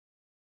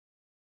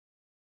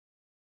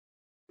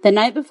The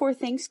night before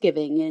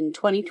Thanksgiving in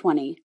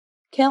 2020,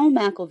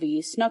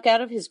 McKelvey snuck out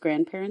of his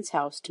grandparents'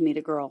 house to meet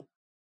a girl.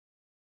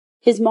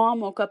 His mom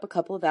woke up a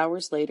couple of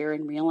hours later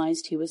and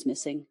realized he was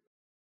missing.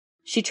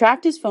 She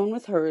tracked his phone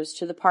with hers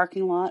to the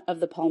parking lot of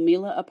the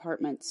Palmilla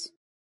Apartments.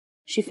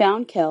 She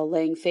found Kel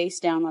laying face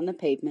down on the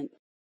pavement.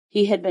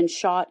 He had been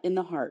shot in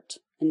the heart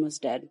and was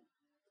dead.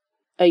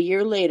 A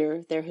year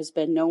later, there has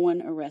been no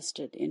one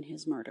arrested in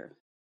his murder.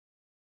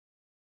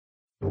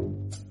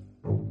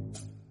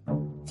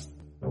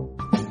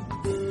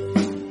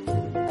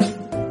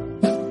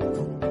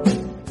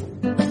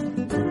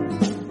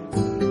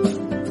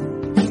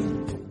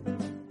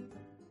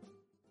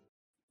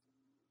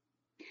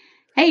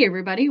 Hey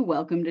everybody,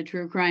 welcome to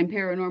True Crime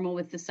Paranormal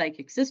with the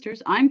Psychic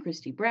Sisters. I'm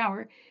Christy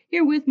Brower,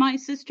 here with my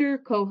sister,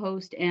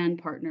 co-host,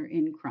 and partner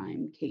in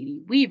crime,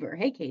 Katie Weaver.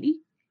 Hey Katie.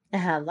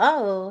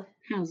 Hello.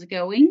 How's it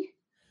going?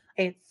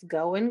 It's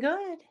going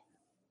good.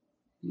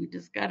 We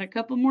just got a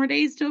couple more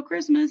days till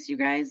Christmas, you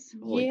guys.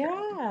 Holy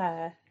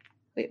crap.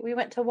 We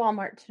went to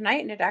Walmart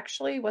tonight and it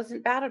actually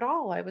wasn't bad at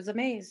all. I was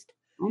amazed.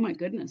 Oh my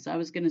goodness. I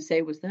was going to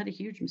say, was that a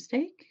huge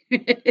mistake?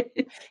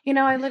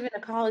 I live in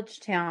a college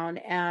town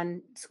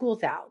and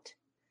school's out.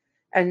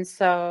 And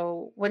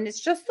so when it's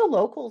just the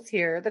locals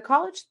here, the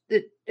college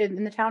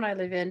in the town I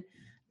live in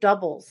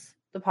doubles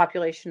the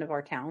population of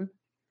our town.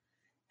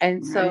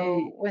 And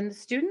so when the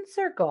students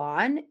are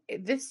gone,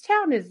 this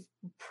town is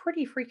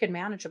pretty freaking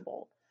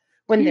manageable.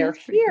 When they're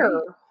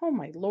here, oh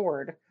my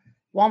Lord,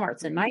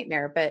 Walmart's a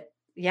nightmare. But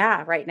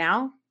yeah, right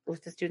now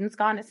with the students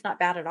gone, it's not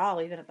bad at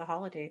all, even at the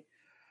holiday,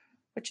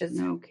 which is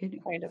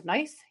kind of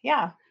nice.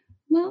 Yeah.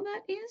 Well,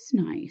 that is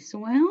nice.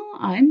 Well,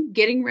 I'm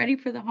getting ready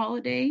for the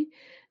holiday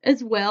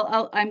as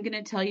well. I'm going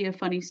to tell you a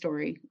funny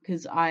story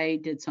because I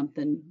did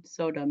something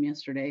so dumb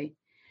yesterday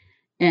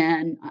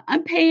and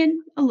I'm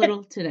paying a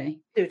little today.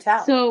 Do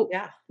tell. So,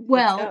 yeah.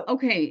 Well,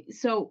 okay.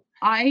 So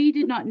I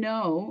did not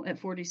know at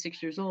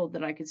 46 years old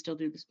that I could still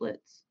do the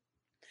splits.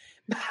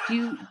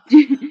 Do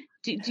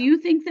you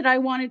think that I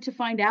wanted to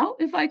find out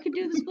if I could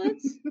do the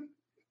splits?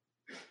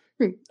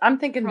 I'm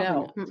thinking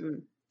Probably no.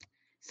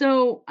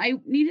 So I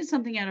needed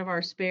something out of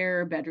our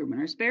spare bedroom,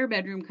 and our spare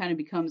bedroom kind of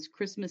becomes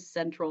Christmas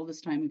central this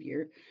time of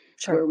year,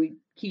 where we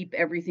keep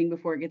everything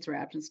before it gets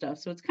wrapped and stuff.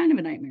 So it's kind of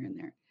a nightmare in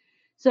there.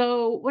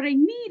 So what I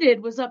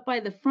needed was up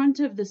by the front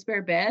of the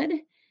spare bed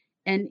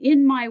and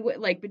in my,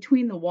 like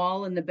between the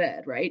wall and the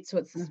bed, right? So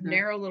it's this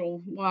narrow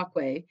little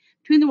walkway.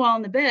 Between the wall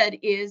and the bed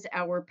is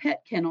our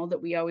pet kennel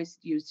that we always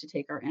use to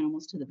take our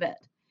animals to the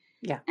vet.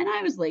 Yeah. And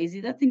I was lazy.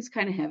 That thing's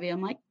kind of heavy.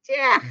 I'm like,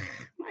 yeah,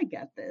 I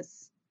got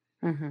this.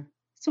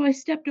 So I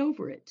stepped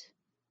over it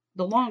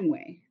the long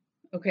way.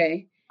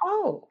 Okay.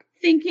 Oh.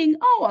 Thinking,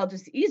 I'll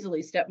just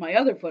easily step my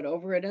other foot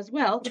over it as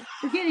well.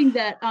 Forgetting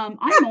that I'm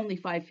only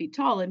 5 feet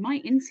tall and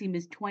my inseam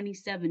is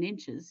 27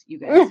 inches, you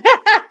guys.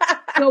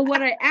 So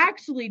what I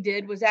actually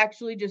did was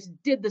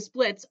just did the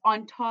splits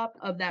on top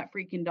of that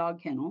freaking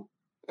dog kennel.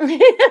 And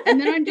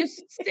then I'm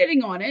just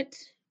sitting on it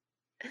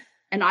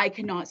and I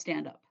cannot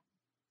stand up.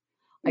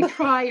 I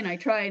try and I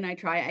try and I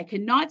try. I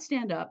cannot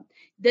stand up.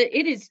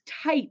 It is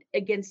tight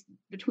against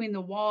between the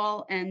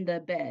wall and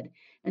the bed.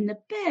 And the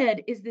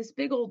bed is this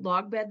big old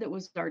log bed that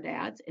was our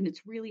dad's, and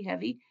it's really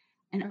heavy.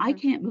 And I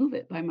can't move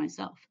it by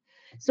myself.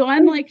 So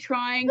I'm like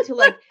trying to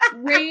like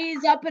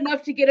raise up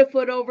enough to get a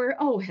foot over.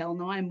 Oh, hell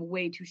no, I'm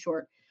way too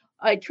short.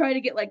 I try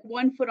to get like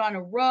 1 foot on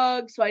a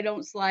rug so I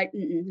don't slide.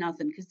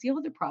 Nothing. Because the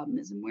other problem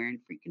is I'm wearing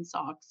freaking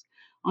socks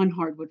on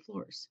hardwood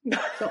floors.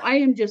 So I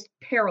am just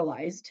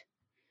paralyzed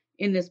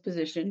in this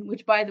position,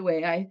 which by the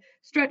way, I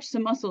stretched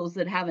some muscles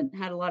that haven't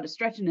had a lot of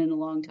stretching in a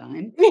long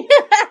time.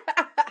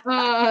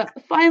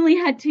 Finally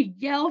had to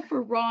yell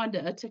for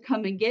Rhonda to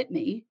come and get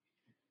me.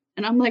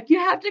 And I'm like, you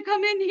have to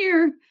come in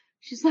here.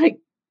 She's like,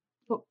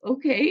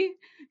 okay.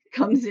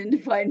 Comes in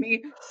to find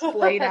me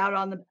splayed out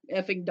on the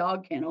effing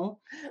dog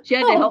kennel. She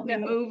had to help me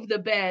move the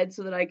bed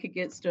so that I could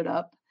get stood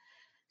up.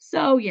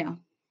 So yeah,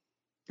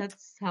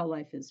 that's how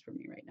life is for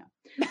me right now.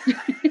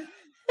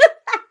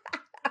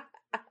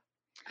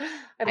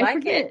 I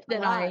forget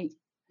that I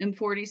am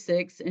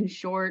 46 and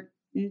short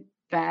and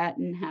fat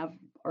and have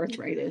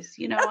arthritis.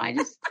 I'm like, I'll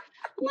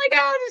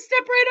just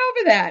step right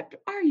over that.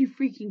 Are you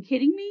freaking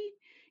kidding me?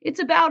 It's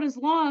about as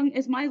long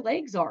as my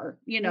legs are,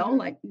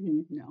 like,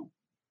 no.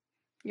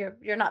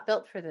 You're not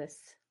built for this.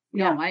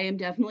 No, I am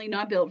definitely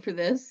not built for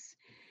this.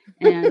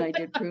 And I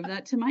did prove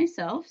that to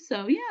myself.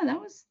 So yeah,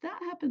 that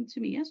happened to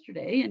me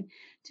yesterday. And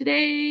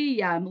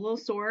today, I'm a little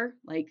sore,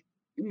 like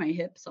in my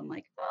hips. I'm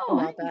like,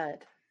 I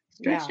bet.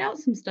 Stretched out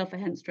some stuff I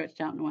hadn't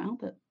stretched out in a while,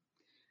 but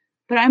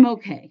I'm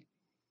okay.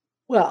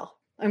 Well,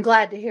 I'm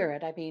glad to hear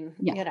it. I mean,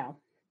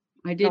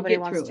 I did nobody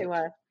get wants through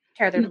to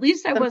tear at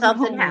least I wasn't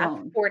home in half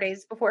alone. 4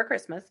 days before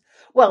Christmas.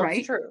 Well, right?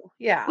 It's true.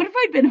 Yeah. What if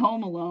I'd been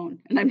home alone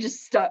and I'm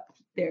just stuck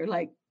there?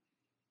 Like,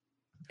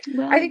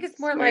 well, I think it's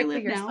more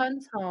likely your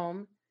son's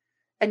home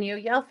and you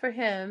yell for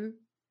him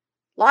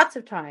lots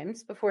of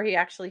times before he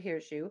actually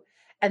hears you,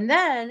 and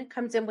then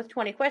comes in with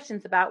 20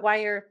 questions about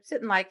why you're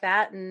sitting like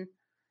that. And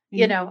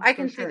I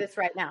can see this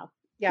right now.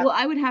 Yep. Well,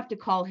 I would have to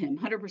call him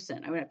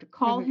 100%. I would have to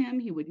call Mm-hmm. him.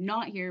 He would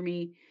not hear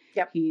me.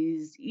 Yep.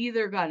 He's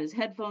either got his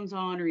headphones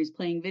on or he's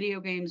playing video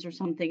games or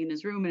something in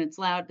his room and it's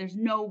loud. There's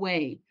no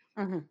way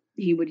Mm-hmm.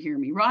 he would hear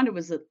me. Rhonda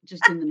was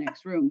just in the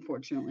next room,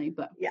 fortunately.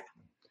 But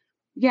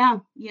yeah,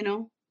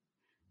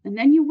 and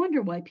then you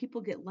wonder why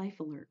people get life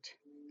alert.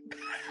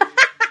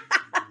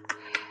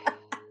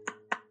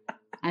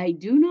 I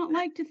do not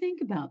like to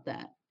think about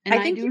that. And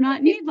I do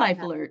not need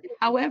life alert.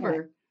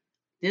 However,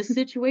 this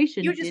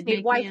situation you just did need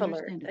make wife me alert,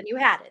 understand it. and you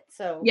had it.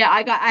 So yeah,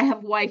 I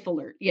have wife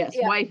alert. Yes,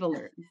 yeah. wife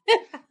alert.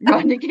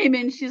 Rhonda came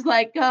in. She's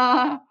like,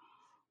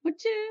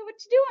 what you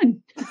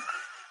doing?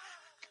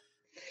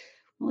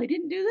 Well, I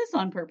didn't do this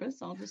on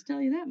purpose. I'll just tell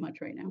you that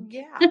much right now.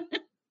 Yeah.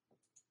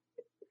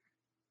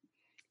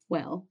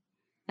 Well,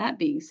 that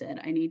being said,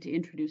 I need to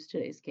introduce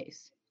today's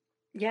case.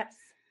 Yes.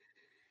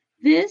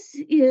 This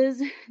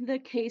is the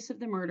case of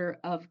the murder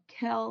of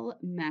Mikell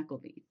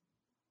McKelvey.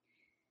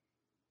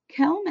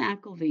 Mikell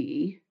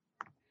McKelvey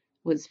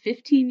was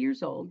 15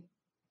 years old.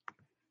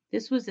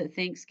 This was at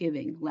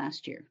Thanksgiving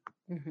last year.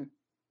 Mm-hmm.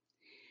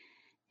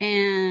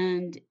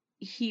 And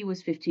he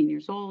was 15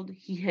 years old.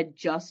 He had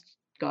just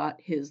got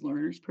his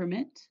learner's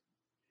permit.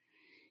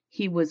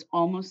 He was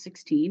almost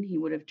 16. He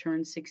would have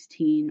turned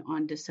 16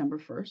 on December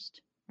 1st.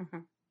 Mm-hmm.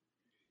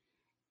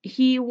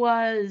 He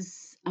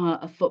was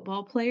a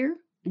football player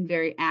and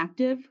very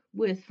active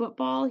with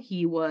football.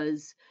 He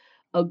was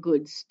a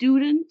good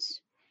student.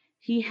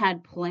 He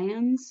had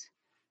plans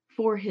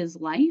for his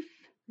life.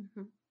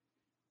 Mm-hmm.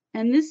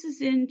 And this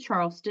is in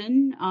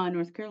Charleston,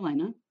 North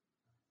Carolina.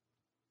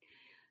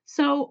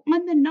 So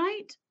on the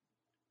night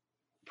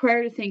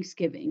prior to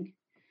Thanksgiving,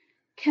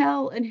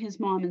 Kel and his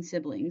mom and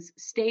siblings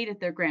stayed at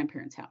their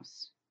grandparents'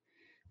 house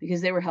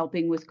because they were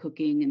helping with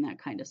cooking and that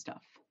kind of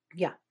stuff.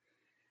 Yeah.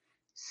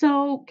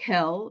 So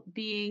Kel,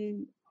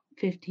 being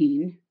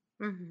 15,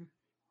 Mm-hmm.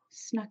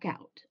 snuck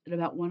out at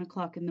about 1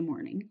 o'clock in the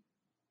morning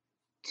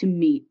to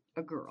meet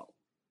a girl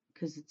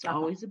because it's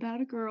always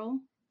about a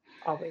girl.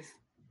 Always.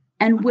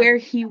 And where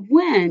he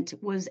went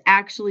was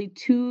actually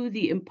to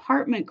the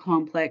apartment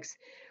complex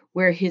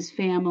where his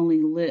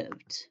family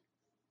lived.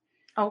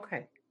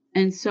 Okay.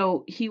 And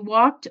so he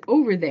walked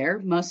over there,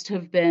 must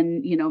have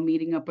been,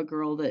 meeting up a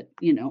girl that,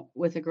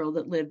 with a girl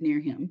that lived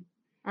near him.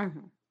 Mm-hmm.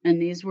 And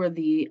these were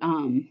the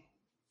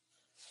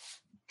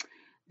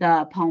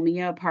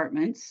Palmilla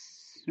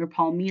apartments, or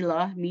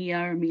Mia,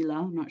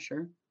 I'm not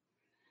sure.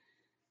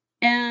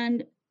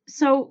 And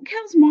so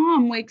Kel's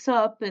mom wakes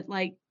up at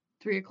like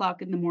 3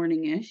 o'clock in the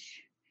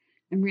morning-ish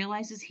and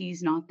realizes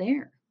he's not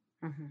there.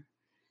 Mm-hmm.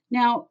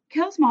 Now,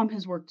 Kel's mom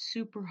has worked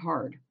super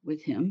hard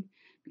with him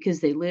because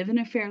they live in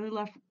a fairly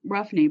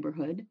rough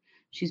neighborhood.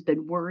 She's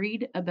been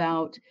worried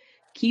about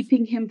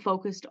keeping him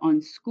focused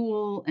on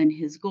school and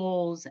his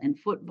goals and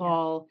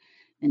football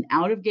and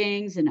out of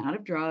gangs and out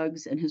of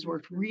drugs, and has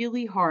worked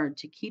really hard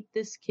to keep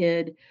this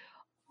kid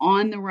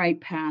on the right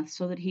path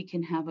so that he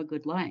can have a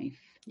good life.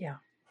 Yeah.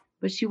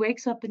 But she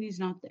wakes up and he's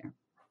not there.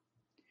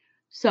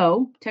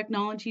 So,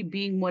 technology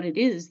being what it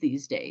is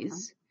these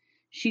days,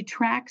 she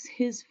tracks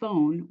his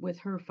phone with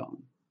her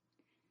phone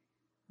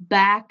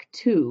back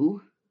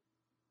to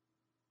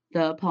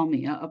the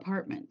Palmilla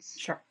apartments.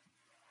 Sure.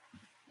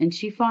 And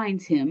she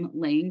finds him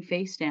laying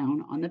face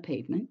down on the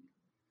pavement.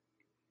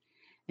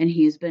 And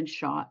he has been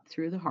shot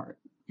through the heart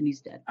and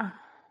he's dead.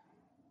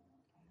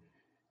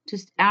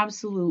 Just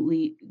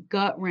absolutely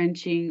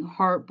gut-wrenching,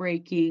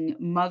 heartbreaking,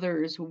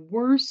 mother's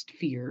worst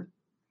fear.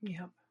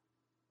 Yep.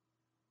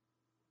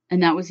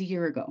 And that was a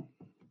year ago.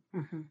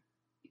 Mm-hmm.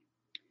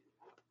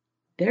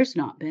 There's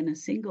not been a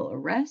single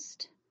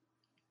arrest.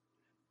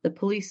 The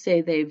police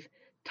say they've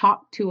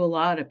talked to a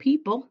lot of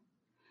people,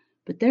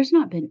 but there's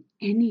not been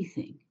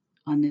anything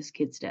on this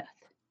kid's death.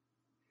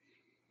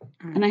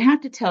 And I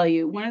have to tell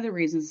you, one of the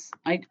reasons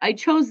I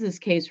chose this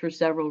case for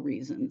several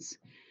reasons.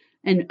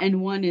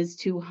 And one is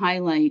to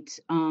highlight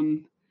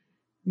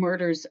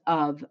murders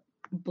of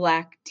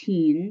Black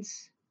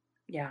teens.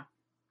 Yeah.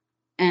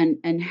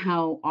 And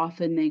how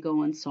often they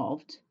go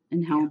unsolved,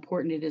 and how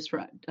important it is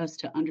for us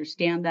to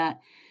understand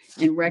that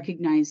and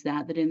recognize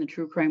that in the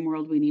true crime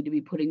world, we need to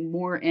be putting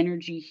more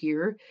energy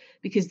here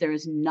because there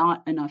is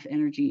not enough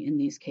energy in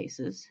these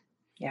cases.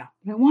 Yeah.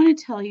 But I want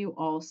to tell you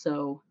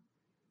also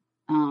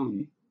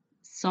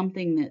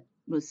something that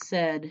was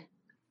said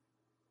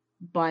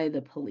by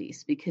the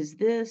police, because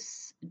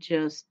this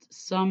just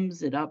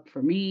sums it up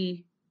for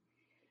me.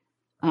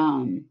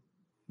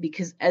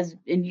 Because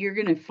and you're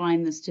going to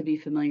find this to be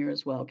familiar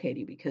as well,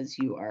 Katie, because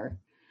you are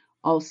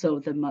also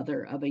the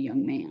mother of a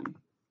young man.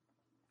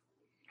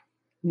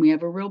 We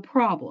have a real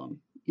problem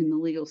in the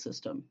legal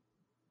system.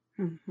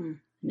 Mm-hmm.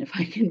 And if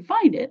I can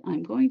find it,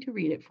 I'm going to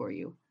read it for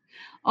you.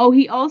 Oh,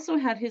 he also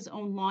had his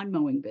own lawn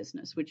mowing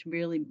business, which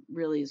really,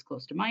 really is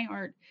close to my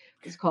heart.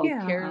 It's called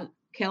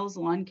Kell's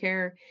Lawn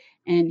Care.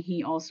 And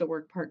he also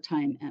worked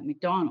part-time at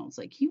McDonald's.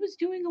 Like, he was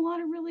doing a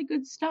lot of really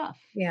good stuff.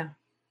 Yeah.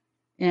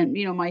 And,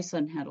 my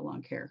son had a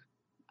lawn care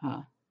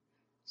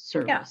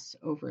service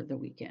over the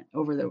weekend,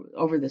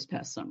 over this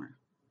past summer.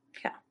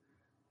 Yeah.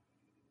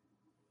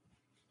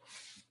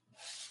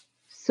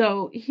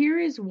 So here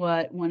is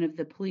what one of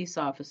the police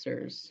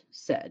officers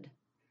said.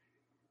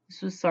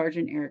 This was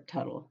Sergeant Eric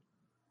Tuttle.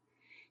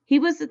 He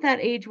was at that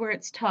age where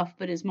it's tough,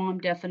 but his mom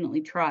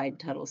definitely tried,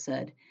 Tuttle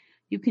said.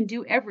 You can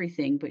do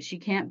everything, but she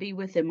can't be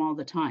with him all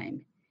the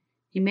time.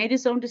 He made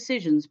his own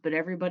decisions, but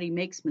everybody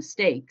makes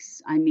mistakes.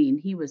 I mean,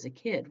 he was a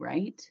kid,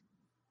 right?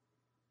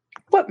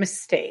 What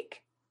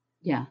mistake?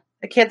 Yeah.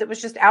 A kid that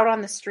was just out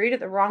on the street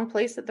at the wrong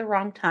place at the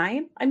wrong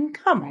time? I mean,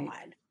 come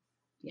on.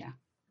 Yeah.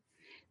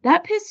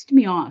 That pissed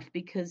me off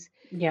because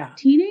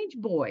teenage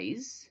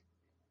boys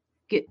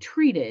get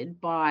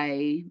treated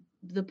by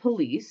the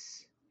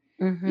police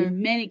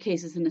in many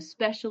cases, and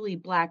especially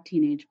Black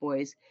teenage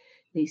boys.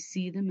 They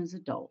see them as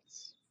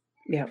adults.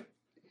 Yeah.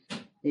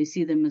 They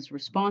see them as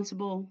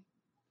responsible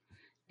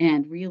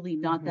and really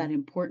not that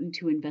important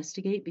to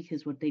investigate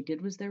because what they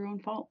did was their own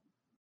fault.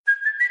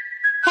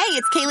 Hey,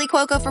 it's Kaylee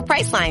Cuoco for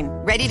Priceline.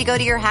 Ready to go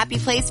to your happy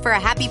place for a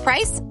happy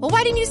price? Well,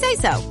 why didn't you say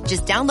so?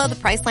 Just download the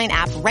Priceline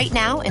app right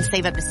now and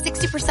save up to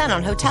 60%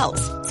 on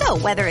hotels. So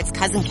whether it's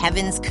Cousin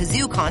Kevin's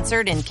Kazoo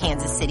Concert in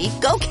Kansas City,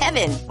 go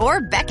Kevin,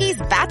 or Becky's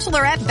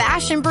Bachelorette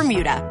Bash in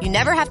Bermuda, you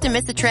never have to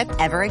miss a trip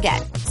ever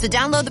again. So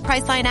download the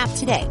Priceline app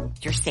today.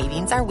 Your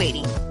savings are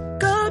waiting.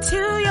 Go to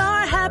your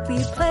happy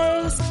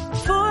place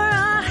for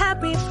a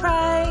happy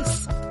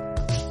price.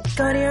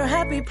 Go to your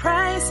happy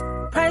price,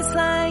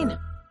 Priceline.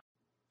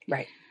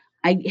 Right.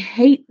 I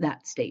hate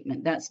that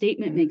statement. That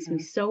statement makes me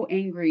so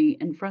angry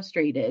and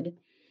frustrated.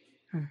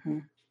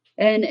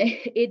 And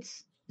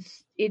it's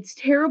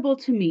terrible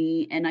to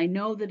me, and I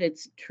know that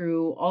it's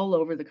true all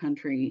over the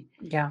country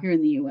here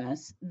in the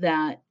U.S.,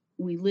 that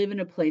we live in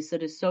a place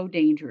that is so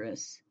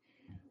dangerous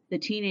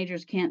that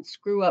teenagers can't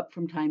screw up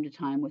from time to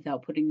time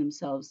without putting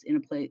themselves in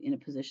a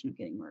position of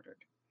getting murdered.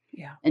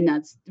 Yeah. And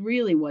that's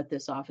really what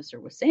this officer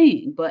was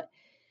saying. But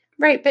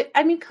but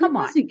I mean, come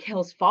on. It wasn't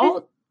Kell's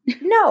fault.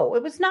 No,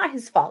 it was not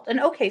his fault. And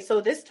okay,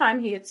 so this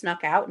time he had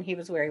snuck out and he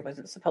was where he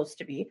wasn't supposed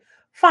to be.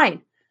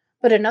 Fine.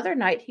 But another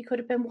night he could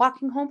have been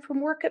walking home from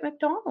work at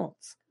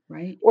McDonald's.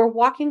 Right. Or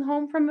walking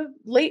home from a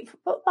late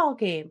football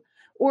game.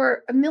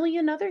 Or a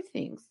million other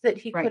things that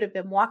he could have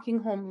been walking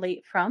home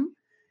late from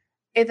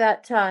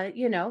that,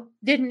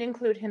 didn't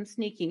include him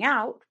sneaking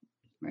out.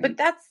 Right.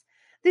 But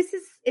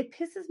it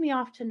pisses me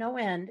off to no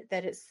end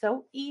that it's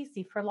so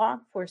easy for law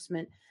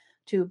enforcement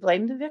to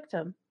blame the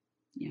victim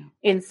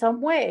in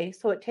some way,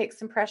 so it takes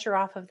some pressure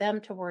off of them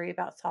to worry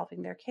about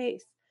solving their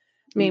case.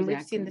 I mean,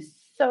 we've seen this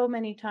so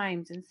many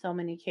times in so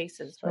many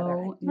cases.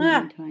 So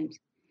many times.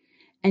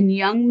 And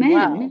young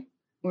men,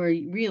 or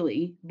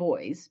really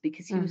boys,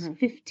 because he was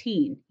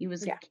 15. He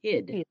was a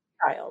kid. He's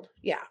a child.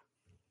 Yeah.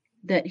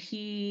 That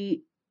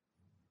he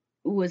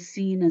was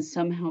seen as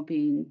somehow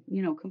being,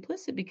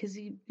 complicit because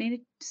he made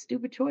a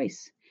stupid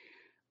choice.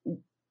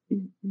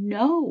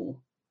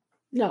 No.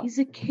 He's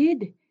a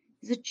kid.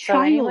 He's a child.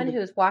 So anyone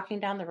who's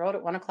walking down the road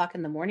at 1:00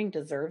 in the morning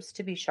deserves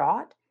to be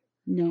shot?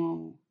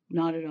 No,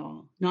 not at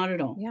all. Not at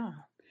all. Yeah.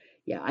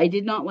 Yeah, I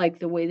did not like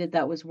the way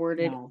that was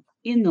worded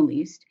in the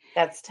least.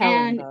 That's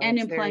telling. And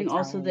implying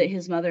also that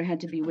his mother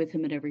had to be with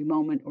him at every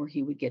moment or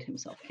he would get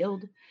himself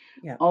killed.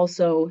 Yeah.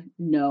 Also,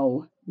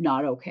 no,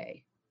 not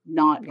okay.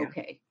 Not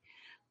okay.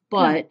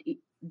 But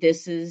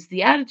this is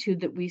the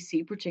attitude that we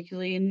see,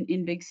 particularly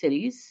in big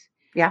cities.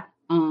 Yeah.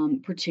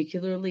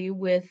 Particularly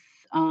with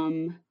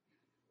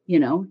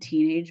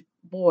teenage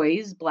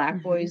boys,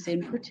 Black boys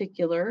in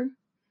particular,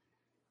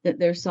 that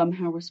they're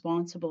somehow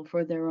responsible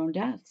for their own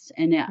deaths.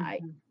 And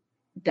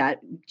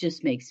that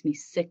just makes me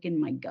sick in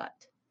my gut.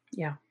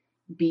 Yeah.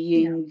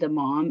 Being the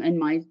mom, and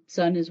my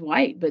son is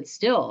white, but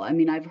still, I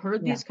mean, I've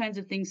heard these kinds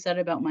of things said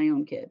about my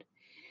own kid.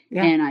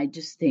 Yeah. And I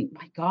just think,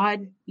 my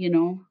God,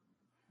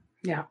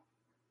 Yeah.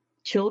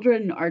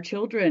 Children are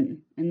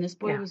children. And this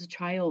boy was a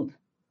child.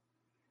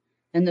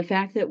 And the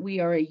fact that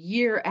we are a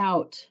year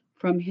out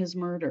from his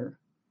murder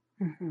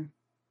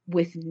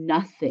with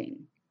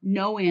nothing,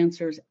 no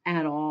answers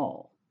at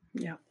all,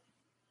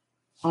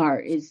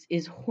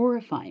 is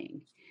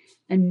horrifying.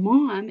 And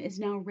mom is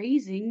now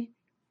raising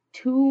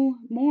 2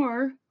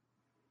 more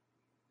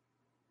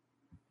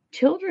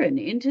children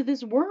into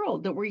this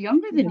world that were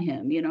younger than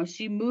him.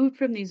 She moved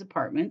from these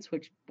apartments,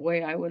 which,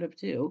 boy, I would have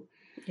too.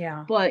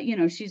 Yeah. But,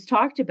 she's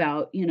talked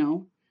about,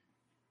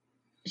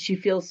 she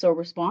feels so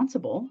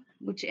responsible,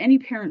 which any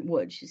parent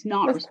would. She's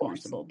not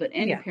responsible, but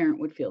any parent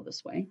would feel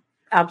this way.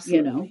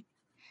 Absolutely.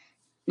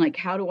 Like,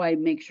 how do I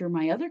make sure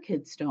my other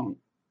kids don't,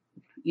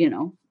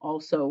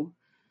 also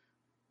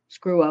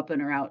screw up and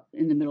are out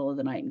in the middle of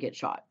the night and get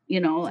shot?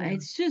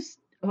 It's just,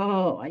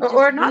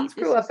 or not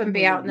screw up and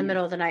be out in the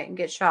middle of the night and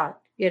get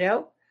shot,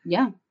 Yeah.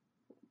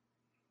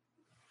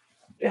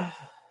 Oh,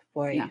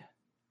 boy.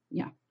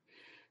 Yeah.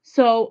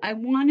 So I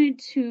wanted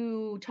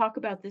to talk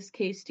about this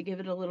case to give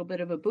it a little bit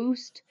of a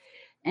boost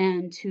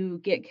and to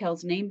get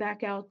Kell's name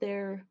back out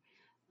there.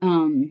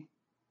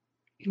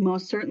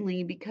 Most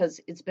certainly because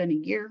it's been a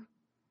year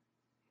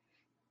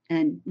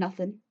and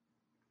nothing.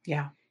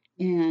 Yeah.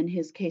 And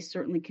his case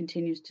certainly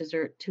continues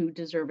to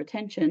deserve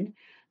attention.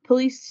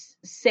 Police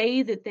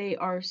say that they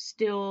are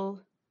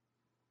still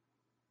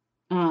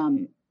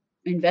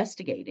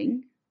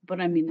investigating,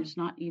 but I mean, there's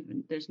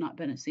not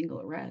been a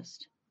single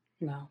arrest.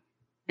 No.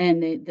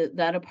 And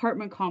that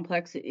apartment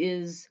complex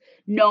is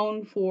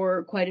known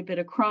for quite a bit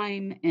of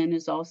crime and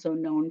is also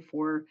known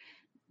for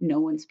no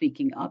one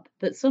speaking up,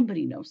 but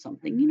somebody knows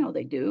something. You know,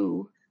 they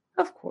do.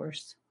 Of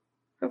course.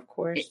 Of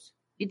course.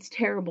 It's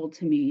terrible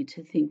to me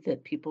to think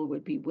that people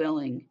would be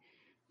willing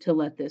to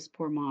let this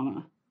poor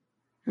mama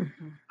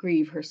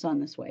grieve her son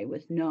this way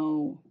with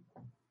no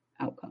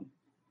outcome.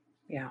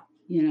 Yeah.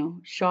 You know,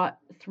 shot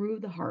through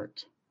the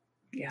heart.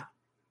 Yeah.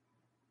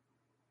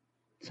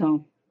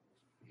 So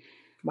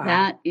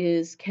that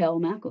is Kel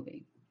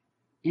McKelvey.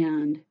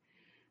 And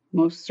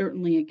most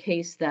certainly a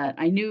case that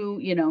I knew,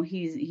 you know,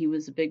 he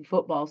was a big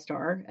football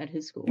star at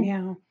his school.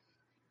 Yeah.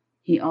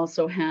 He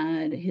also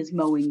had his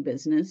mowing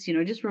business, you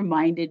know, just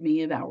reminded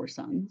me of our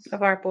sons.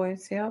 Of our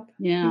boys, yep.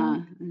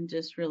 Yeah. And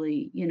just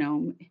really, you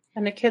know.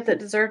 And a kid that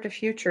deserved a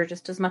future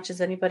just as much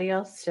as anybody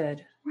else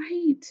did.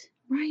 Right.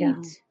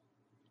 Yeah.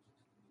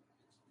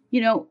 You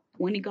know,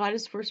 when he got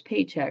his first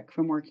paycheck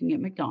from working at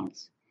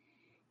McDonald's,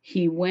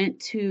 he went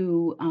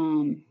to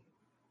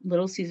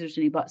Little Caesars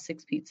and he bought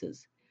 6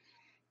 pizzas.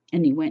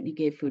 And he went and he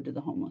gave food to the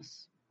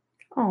homeless.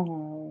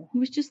 Oh. He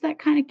was just that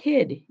kind of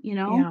kid, you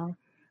know? Yeah.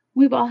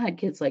 We've all had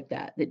kids like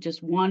that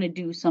just want to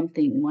do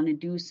something, want to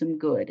do some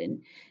good.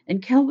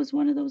 And Kel was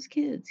one of those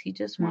kids. He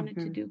just wanted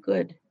to do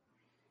good.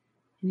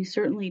 And he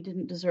certainly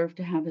didn't deserve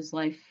to have his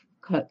life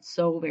cut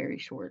so very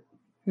short.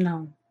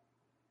 No.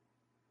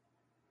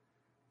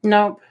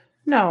 Nope.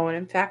 No. And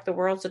in fact, the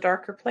world's a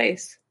darker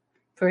place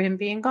for him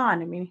being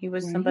gone. I mean, he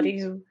was somebody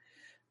who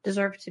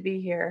deserved to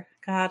be here.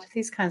 God,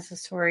 these kinds of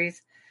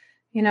stories,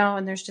 you know,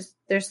 and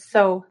there's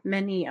so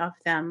many of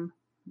them.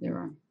 There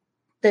are.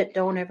 That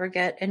don't ever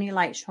get any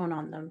light shown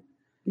on them.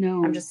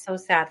 No. I'm just so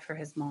sad for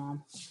his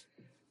mom.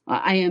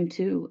 I am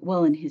too.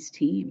 Well, and his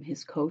team,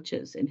 his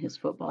coaches and his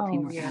football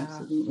team are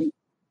absolutely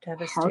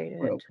devastated.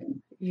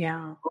 Heartbroken.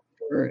 Yeah.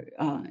 For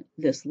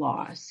this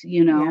loss,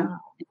 you know.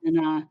 Yeah.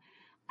 And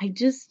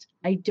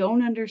I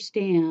don't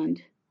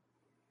understand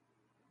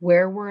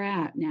where we're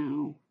at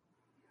now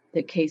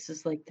that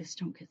cases like this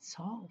don't get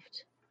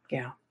solved.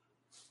 Yeah.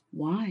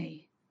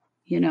 Why?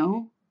 You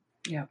know?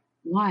 Yeah.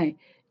 Why?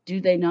 Do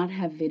they not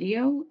have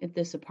video at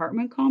this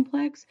apartment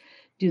complex?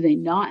 Do they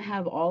not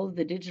have all of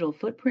the digital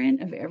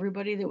footprint of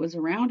everybody that was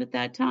around at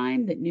that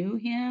time that knew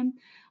him?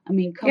 I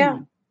mean, come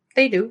on.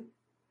 They do.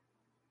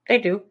 They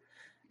do.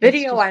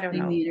 Video, I don't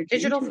know.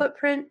 Digital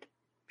footprint,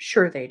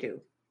 sure they do.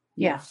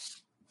 Yeah.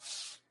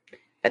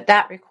 But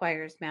that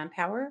requires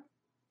manpower,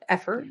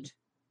 effort,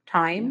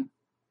 time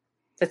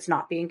that's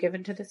not being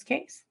given to this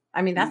case.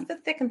 I mean, that's the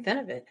thick and thin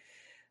of it.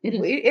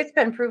 It's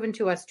been proven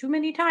to us too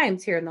many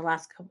times here in the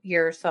last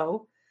year or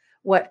so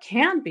what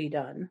can be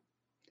done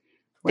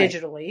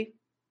digitally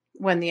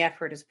when the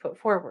effort is put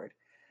forward.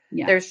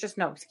 Yeah. There's just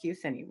no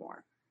excuse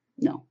anymore.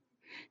 No,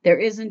 there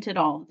isn't at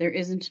all. There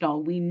isn't at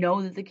all. We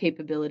know that the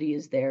capability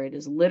is there. It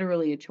is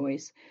literally a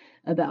choice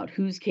about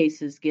whose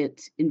cases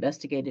get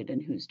investigated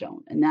and whose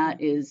don't. And that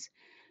is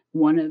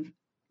one of,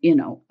 you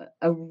know,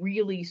 a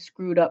really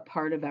screwed up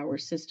part of our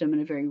system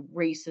and a very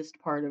racist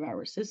part of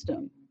our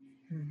system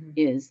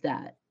is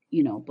that,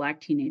 you know, Black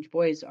teenage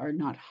boys are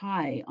not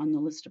high on the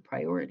list of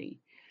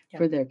priority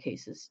for their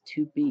cases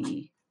to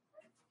be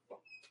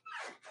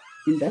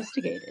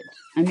investigated.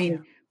 I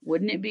mean,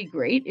 wouldn't it be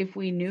great if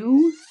we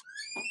knew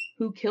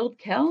who killed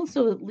Kel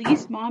so at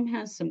least mom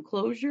has some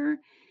closure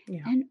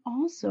and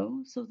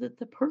also so that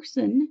the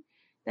person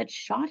that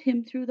shot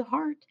him through the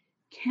heart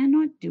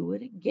cannot do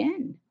it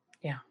again.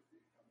 Yeah.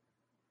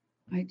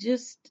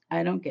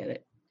 I don't get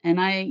it.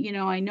 And I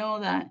know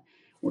that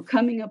we're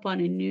coming up on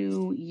a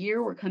new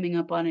year. We're coming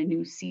up on a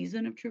new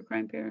season of True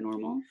Crime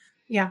Paranormal.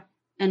 Yeah.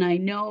 And I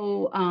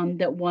know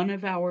that one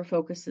of our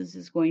focuses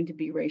is going to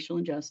be racial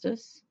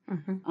injustice.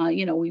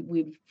 You know,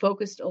 we've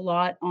focused a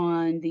lot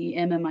on the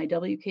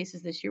MMIW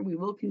cases this year. We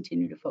will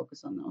continue to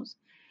focus on those.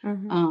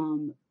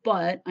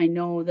 But I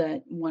know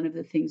that one of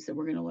the things that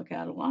we're going to look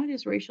at a lot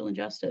is racial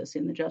injustice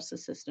in the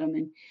justice system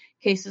and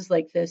cases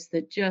like this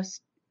that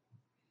just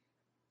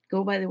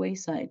go by the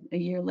wayside a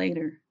year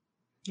later.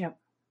 Yep.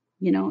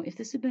 You know, if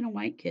this had been a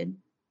white kid,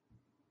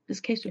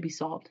 this case would be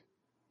solved.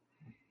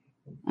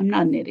 I'm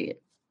not an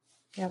idiot.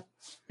 Yep.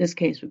 This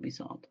case would be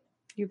solved.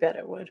 You bet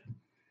it would.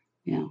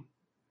 Yeah.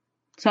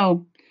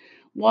 So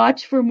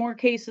watch for more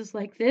cases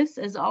like this.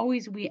 As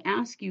always, we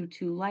ask you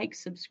to like,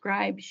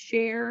 subscribe,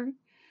 share,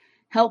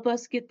 help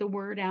us get the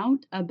word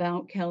out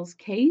about Kel's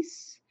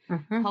case.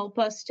 Help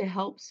us to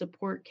help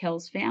support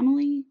Kel's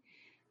family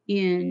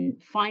in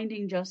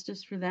finding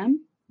justice for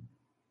them.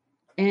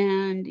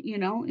 And, you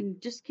know, and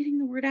just getting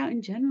the word out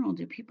in general.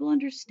 Do people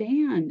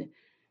understand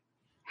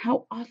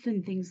how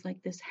often things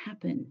like this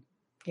happen?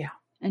 Yeah.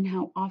 And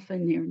how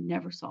often they're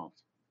never solved.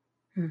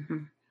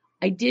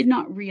 I did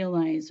not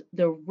realize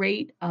the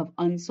rate of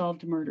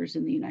unsolved murders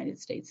in the United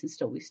States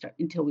until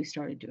we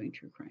started doing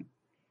true crime.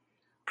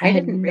 I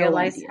didn't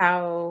realize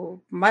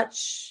how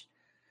much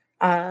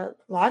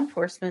law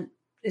enforcement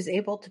is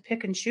able to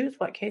pick and choose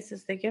what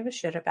cases they give a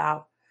shit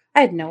about.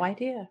 I had no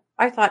idea.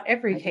 I thought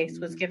every I case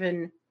didn't was either.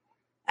 given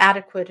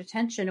adequate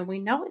attention, and we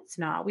know it's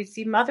not. We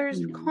see mothers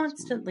We know it's not.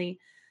 constantly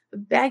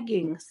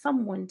begging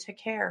someone to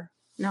care.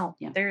 No,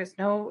 Yeah. there is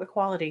no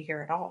equality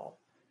here at all.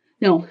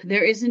 No,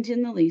 there isn't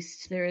in the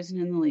least. There isn't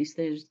in the least.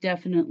 There's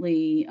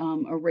definitely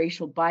a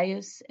racial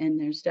bias, and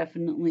there's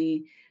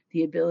definitely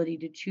the ability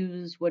to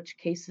choose which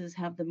cases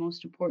have the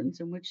most importance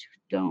and which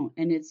don't.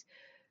 And it's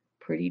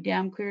pretty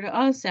damn clear to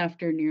us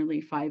after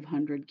nearly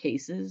 500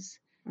 cases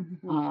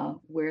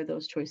where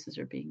those choices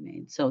are being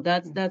made. So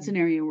that's an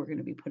area we're going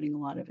to be putting a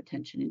lot of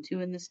attention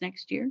into in this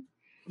next year.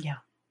 Yeah.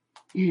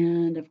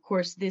 And of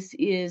course, this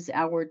is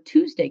our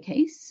Tuesday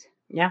case.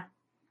 Yeah.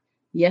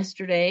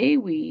 Yesterday,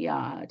 we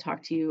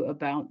talked to you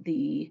about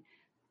the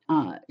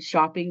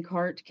shopping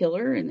cart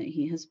killer and that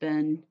he has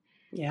been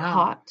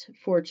caught.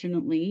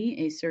 Fortunately,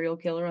 a serial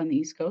killer on the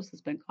East Coast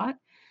has been caught.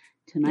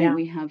 Tonight,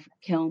 we have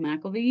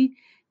McKelvey,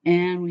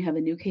 and we have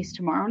a new case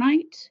tomorrow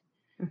night.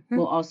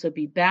 We'll also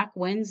be back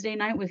Wednesday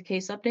night with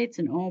case updates.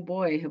 And oh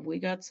boy, have we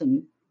got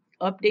some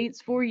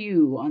updates for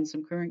you on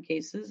some current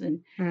cases and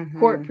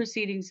court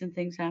proceedings and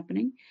things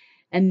happening.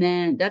 And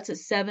then that's at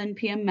 7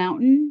 p.m.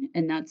 Mountain,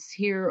 and that's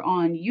here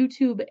on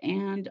YouTube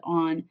and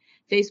on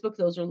Facebook.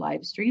 Those are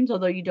live streams,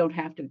 although you don't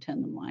have to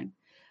attend them live.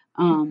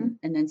 And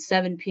then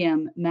 7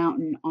 p.m.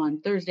 Mountain on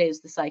Thursday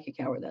is the Psychic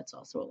Hour. That's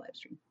also a live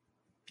stream.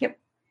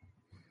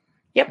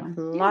 Yep.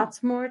 So,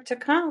 lots more to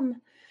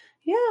come.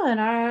 Yeah, and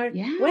our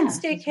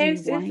Wednesday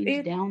case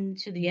is down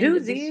to the end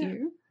of this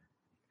year.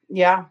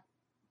 Yeah.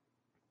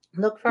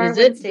 Look for our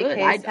Wednesday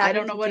case. I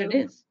don't know what it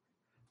is.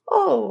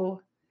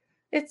 Oh,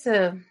 it's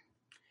a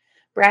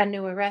brand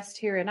new arrest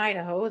here in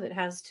Idaho that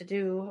has to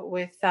do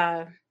with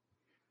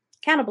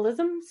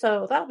cannibalism.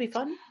 So that'll be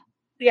fun.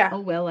 Yeah.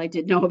 Oh, well, I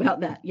did know about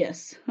that.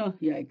 Yes. Oh,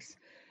 yikes.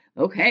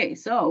 Okay.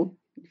 So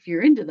if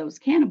you're into those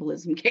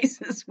cannibalism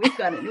cases, we've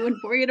got a new one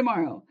for you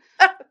tomorrow.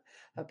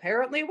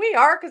 Apparently we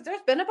are, because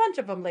there's been a bunch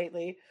of them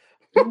lately.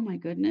 Oh my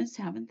goodness,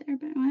 haven't there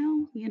been?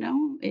 Well,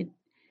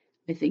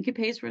 I think it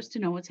pays for us to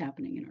know what's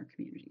happening in our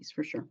communities,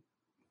 for sure.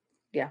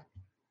 Yeah.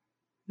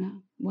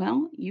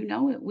 Well, you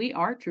know it. We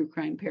are True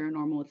Crime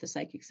Paranormal with the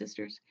Psychic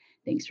Sisters.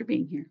 Thanks for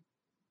being here.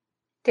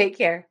 Take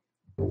care.